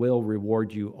will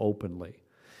reward you openly.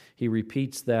 He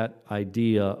repeats that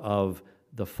idea of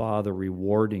the Father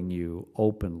rewarding you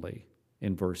openly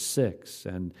in verse 6,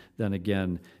 and then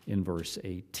again in verse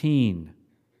 18.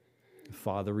 The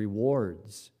Father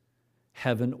rewards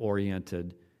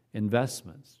heaven-oriented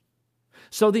investments.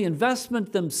 So the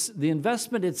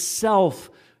investment itself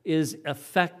is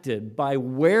affected by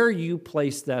where you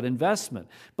place that investment.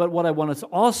 But what I want us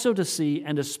also to see,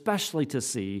 and especially to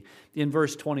see in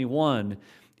verse 21,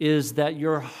 is that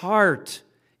your heart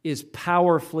is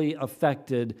powerfully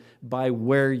affected by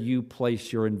where you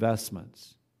place your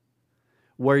investments.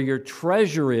 Where your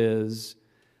treasure is,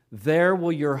 there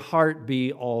will your heart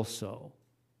be also.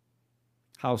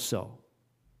 How so?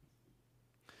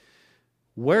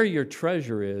 Where your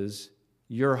treasure is,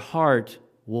 your heart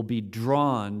will be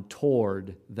drawn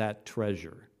toward that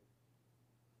treasure.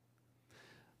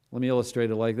 Let me illustrate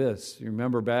it like this. You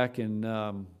remember back in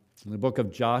the book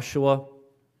of Joshua,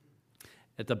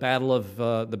 at the battle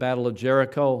of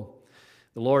Jericho,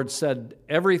 the Lord said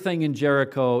everything in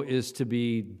Jericho is to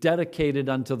be dedicated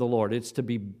unto the Lord.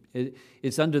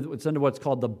 It's under what's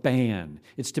called the ban.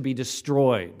 It's to be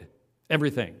destroyed.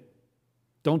 Everything.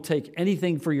 Don't take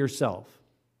anything for yourself.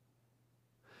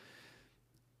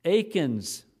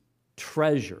 Achan's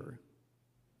treasure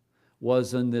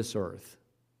was in this earth.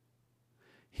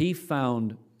 He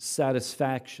found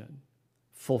satisfaction,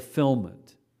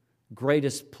 fulfillment,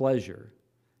 greatest pleasure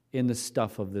in the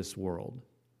stuff of this world.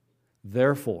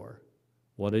 Therefore,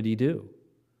 what did he do?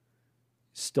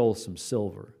 Stole some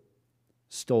silver,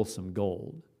 stole some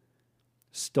gold,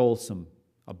 stole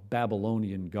a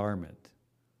Babylonian garment.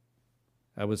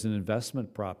 That was an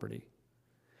investment property.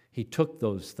 He took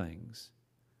those things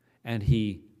and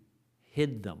he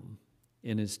hid them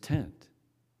in his tent.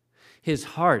 His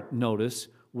heart, notice,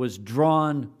 was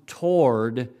drawn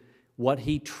toward what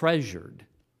he treasured,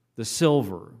 the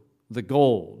silver, the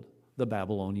gold, the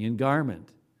Babylonian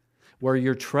garment. Where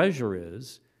your treasure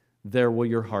is, there will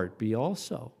your heart be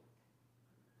also.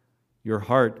 Your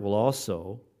heart will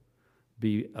also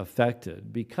be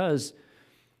affected because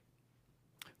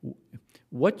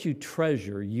what you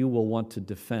treasure, you will want to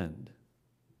defend.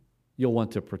 You'll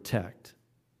want to protect.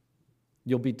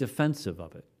 You'll be defensive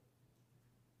of it.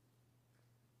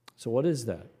 So what is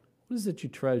that? What is it you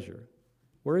treasure?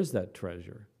 Where is that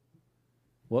treasure?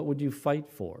 What would you fight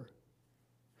for?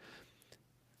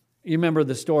 You remember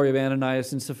the story of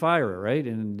Ananias and Sapphira, right?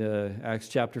 In Acts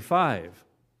chapter 5.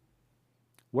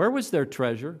 Where was their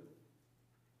treasure?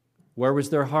 Where was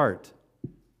their heart?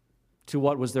 To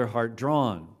what was their heart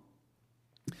drawn?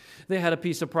 They had a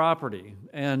piece of property,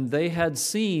 and they had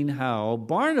seen how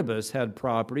Barnabas had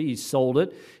property. He sold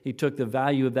it. He took the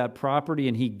value of that property,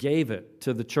 and he gave it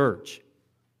to the church,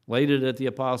 laid it at the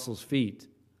apostles' feet.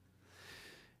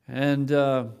 And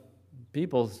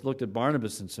people looked at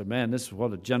Barnabas and said, man, this is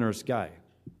what a generous guy.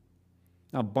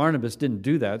 Now, Barnabas didn't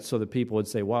do that so that people would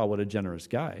say, wow, what a generous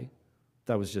guy.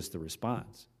 That was just the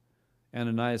response.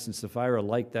 Ananias and Sapphira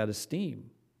liked that esteem.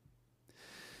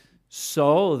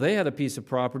 So they had a piece of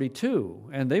property too,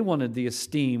 and they wanted the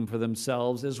esteem for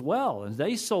themselves as well. And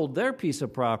they sold their piece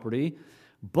of property,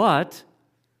 but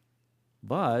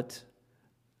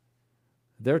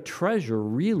their treasure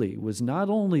really was not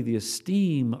only the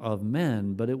esteem of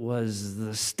men, but it was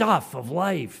the stuff of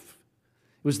life.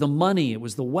 It was the money, it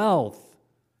was the wealth.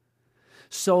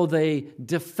 So they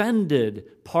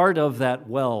defended part of that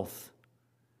wealth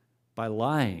by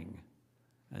lying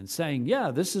and saying,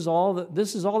 yeah, this is all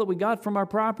that we got from our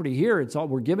property here.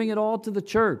 We're giving it all to the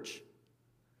church.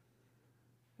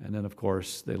 And then, of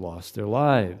course, they lost their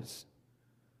lives.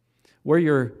 Where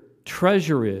your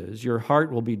treasure is, your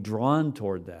heart will be drawn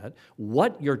toward that.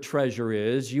 What your treasure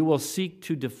is, you will seek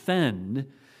to defend.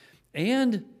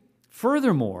 And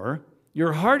furthermore,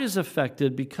 your heart is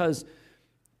affected because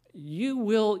you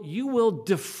will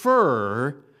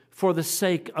defer for the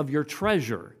sake of your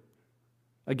treasure.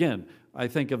 Again, I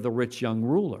think of the rich young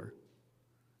ruler.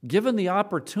 Given the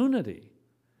opportunity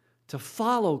to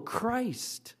follow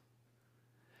Christ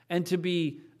and to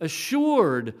be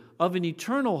assured of an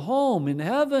eternal home in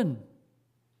heaven,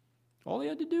 all he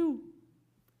had to do,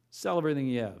 sell everything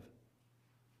he had.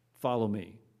 Follow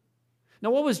me.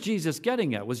 Now, what was Jesus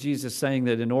getting at? Was Jesus saying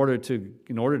that in order to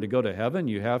go to heaven,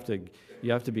 you have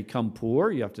to become poor,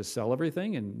 you have to sell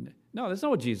everything? And no, that's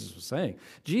not what Jesus was saying.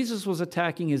 Jesus was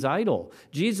attacking his idol.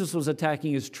 Jesus was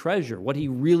attacking his treasure, what he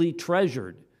really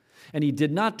treasured. And he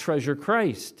did not treasure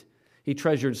Christ. He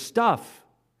treasured stuff.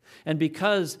 And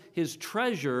because his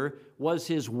treasure was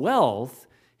his wealth,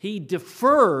 he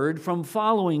deferred from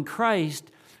following Christ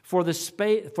for the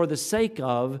sake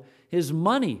of his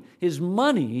money. His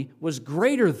money was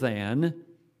greater than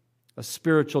a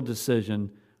spiritual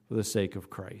decision for the sake of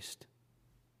Christ.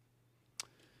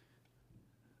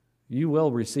 You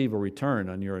will receive a return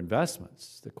on your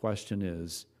investments. The question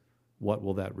is, what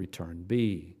will that return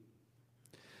be?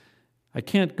 I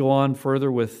can't go on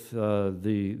further with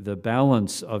the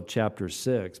balance of chapter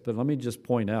 6, but let me just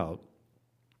point out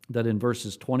that in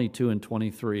verses 22 and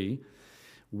 23,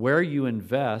 where you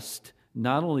invest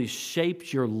not only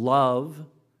shapes your love,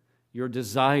 your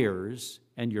desires,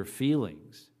 and your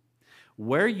feelings.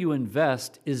 Where you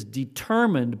invest is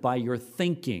determined by your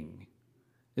thinking.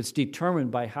 It's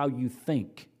determined by how you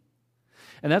think.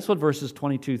 And that's what verses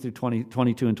 22 through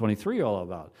 22 and 23 are all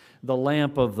about. The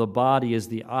lamp of the body is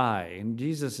the eye. And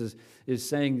Jesus is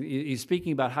saying, he's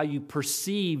speaking about how you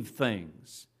perceive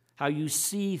things, how you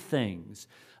see things.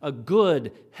 A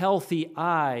good, healthy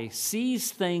eye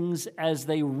sees things as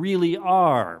they really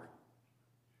are.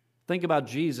 Think about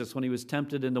Jesus when he was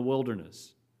tempted in the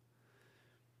wilderness.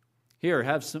 Here,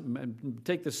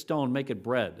 take this stone, make it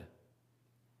bread.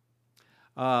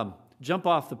 Jump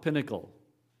off the pinnacle.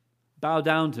 Bow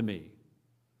down to me.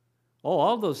 Oh,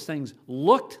 all those things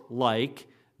looked like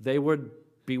they would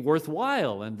be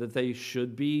worthwhile and that they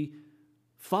should be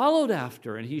followed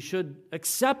after, and he should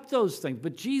accept those things.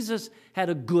 But Jesus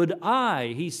had a good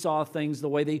eye. He saw things the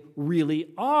way they really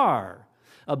are.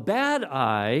 A bad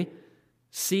eye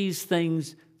sees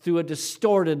things through a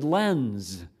distorted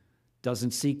lens,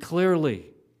 doesn't see clearly.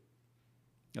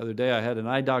 The other day I had an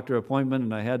eye doctor appointment,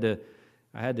 and I had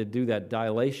to do that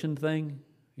dilation thing,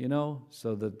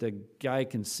 so that the guy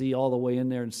can see all the way in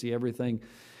there and see everything.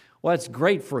 Well, that's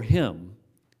great for him,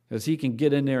 because he can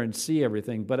get in there and see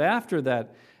everything. But after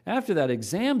that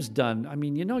exam's done,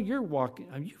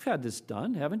 you've had this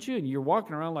done, haven't you? And you're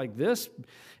walking around like this,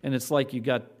 and it's like you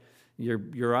got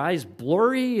your eyes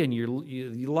blurry, and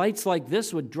your lights like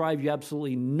this would drive you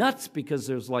absolutely nuts because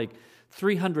there's like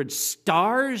 300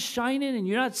 stars shining, and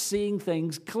you're not seeing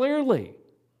things clearly.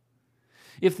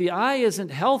 If the eye isn't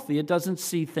healthy, it doesn't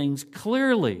see things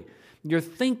clearly. Your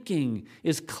thinking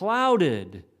is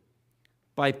clouded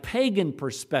by pagan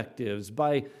perspectives,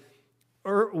 by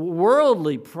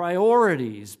worldly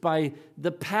priorities, by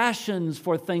the passions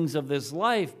for things of this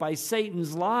life, by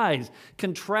Satan's lies.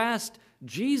 Contrast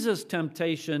Jesus'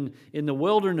 temptation in the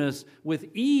wilderness with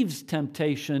Eve's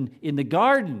temptation in the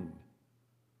garden.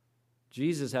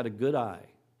 Jesus had a good eye.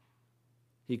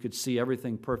 He could see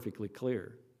everything perfectly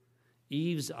clear.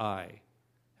 Eve's eye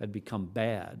had become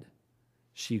bad.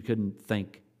 She couldn't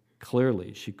think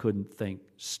clearly. She couldn't think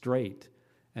straight.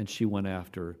 And she went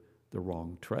after the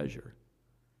wrong treasure.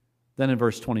 Then in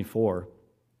verse 24,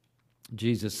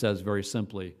 Jesus says very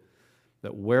simply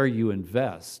that where you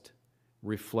invest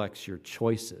reflects your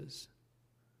choices.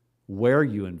 Where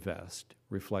you invest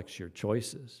reflects your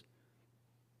choices.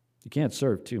 You can't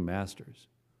serve two masters.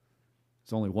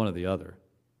 It's only one or the other.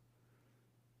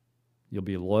 You'll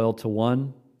be loyal to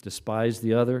one, despise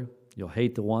the other. You'll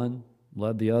hate the one,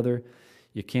 love the other.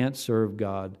 You can't serve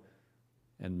God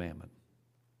and mammon.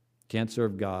 You can't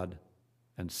serve God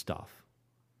and stuff.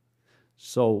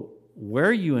 So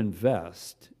where you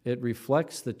invest, it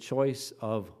reflects the choice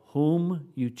of whom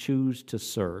you choose to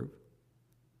serve,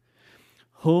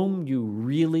 whom you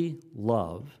really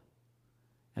love,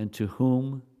 and to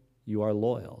whom you are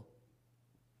loyal.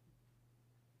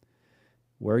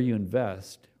 Where you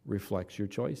invest reflects your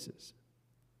choices.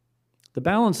 The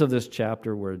balance of this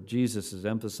chapter, where Jesus is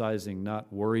emphasizing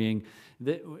not worrying,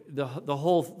 the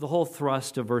whole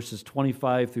thrust of verses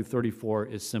 25 through 34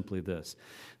 is simply this.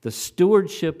 The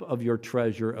stewardship of your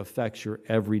treasure affects your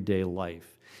everyday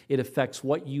life. It affects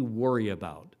what you worry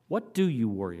about. What do you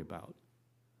worry about?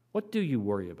 What do you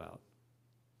worry about?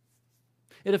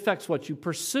 It affects what you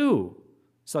pursue,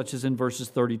 such as in verses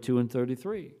 32 and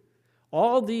 33.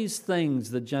 All these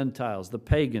things the Gentiles, the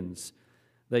pagans,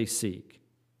 they seek.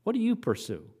 What do you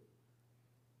pursue?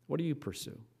 What do you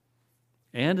pursue?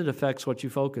 And it affects what you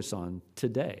focus on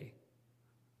today,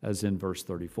 as in verse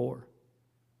 34.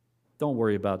 Don't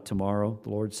worry about tomorrow, the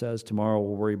Lord says. Tomorrow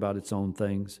will worry about its own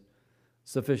things.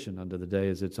 Sufficient unto the day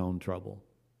is its own trouble.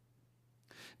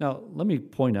 Now, let me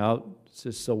point out,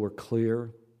 just so we're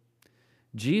clear,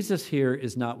 Jesus here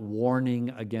is not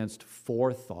warning against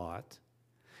forethought.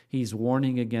 He's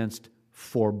warning against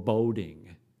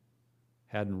foreboding.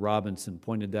 Haddon Robinson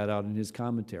pointed that out in his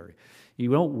commentary.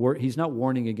 He's not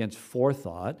warning against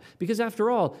forethought, because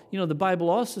after all, the Bible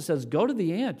also says, go to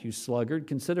the ant, you sluggard,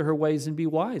 consider her ways and be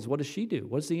wise. What does she do?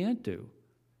 What does the ant do?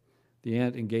 The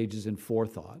ant engages in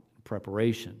forethought,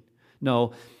 preparation.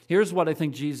 No, here's what I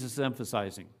think Jesus is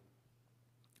emphasizing.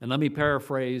 And let me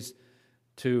paraphrase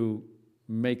to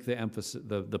make the emphasis,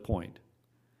 the point.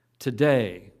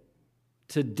 Today,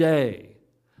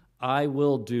 I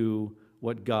will do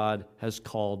what God has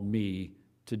called me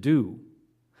to do.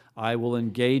 I will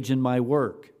engage in my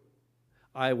work.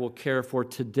 I will care for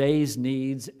today's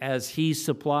needs as He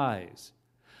supplies.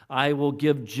 I will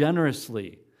give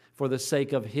generously for the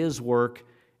sake of His work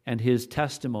and His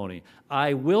testimony.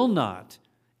 I will not,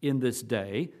 in this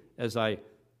day, as I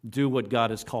do what God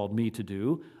has called me to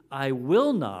do, I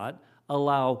will not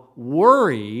allow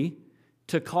worry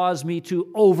to cause me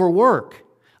to overwork.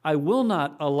 I will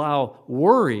not allow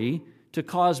worry to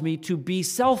cause me to be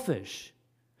selfish.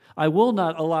 I will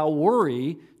not allow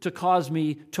worry to cause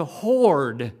me to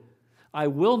hoard. I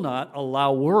will not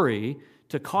allow worry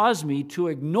to cause me to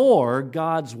ignore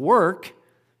God's work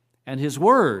and His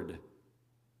Word.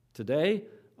 Today,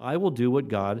 I will do what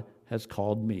God has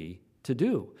called me to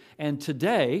do. And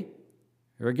today,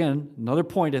 here again, another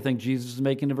point I think Jesus is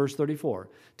making in verse 34.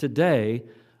 Today,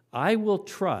 I will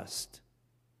trust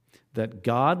that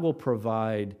God will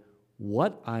provide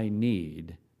what I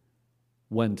need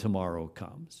when tomorrow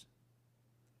comes,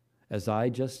 as I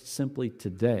just simply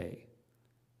today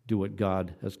do what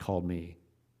God has called me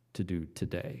to do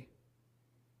today.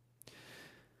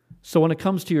 So when it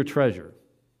comes to your treasure,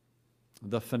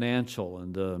 the financial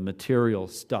and the material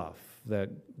stuff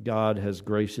that God has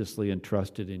graciously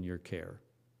entrusted in your care,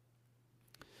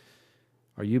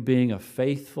 are you being a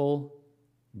faithful,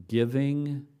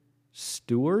 giving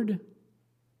steward,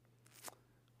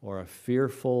 or a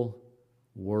fearful,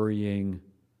 worrying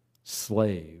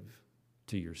slave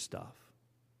to your stuff?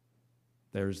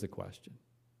 There's the question.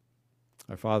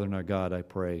 Our Father and our God, I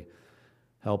pray,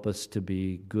 help us to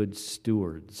be good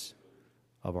stewards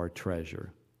of our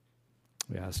treasure.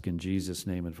 We ask in Jesus'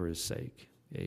 name and for His sake.